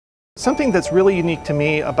Something that's really unique to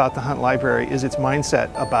me about the Hunt Library is its mindset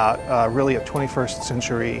about really a 21st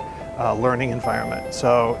century learning environment.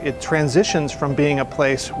 So it transitions from being a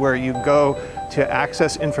place where you go to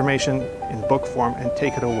access information in book form and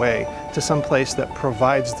take it away to some place that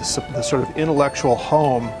provides the sort of intellectual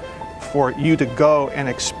home for you to go and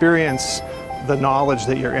experience the knowledge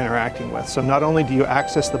that you're interacting with. So not only do you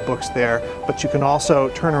access the books there, but you can also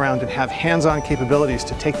turn around and have hands-on capabilities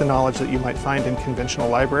to take the knowledge that you might find in conventional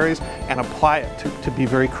libraries and apply it to be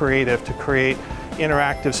very creative, to create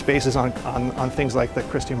interactive spaces on things like the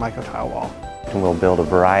Christie MicroTile wall. And we'll build a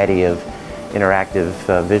variety of interactive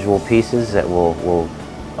visual pieces that will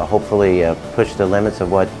hopefully push the limits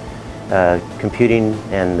of what computing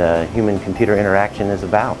and human-computer interaction is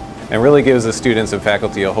about. And really gives the students and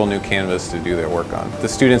faculty a whole new canvas to do their work on. The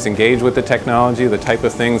students engage with the technology, the type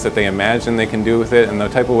of things that they imagine they can do with it, and the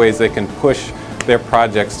type of ways they can push their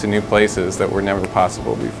projects to new places that were never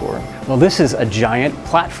possible before. Well, this is a giant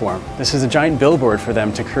platform. This is a giant billboard for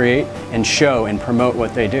them to create and show and promote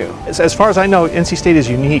what they do. As far as I know, NC State is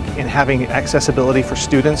unique in having accessibility for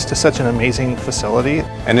students to such an amazing facility.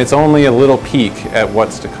 And it's only a little peek at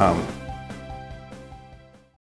what's to come.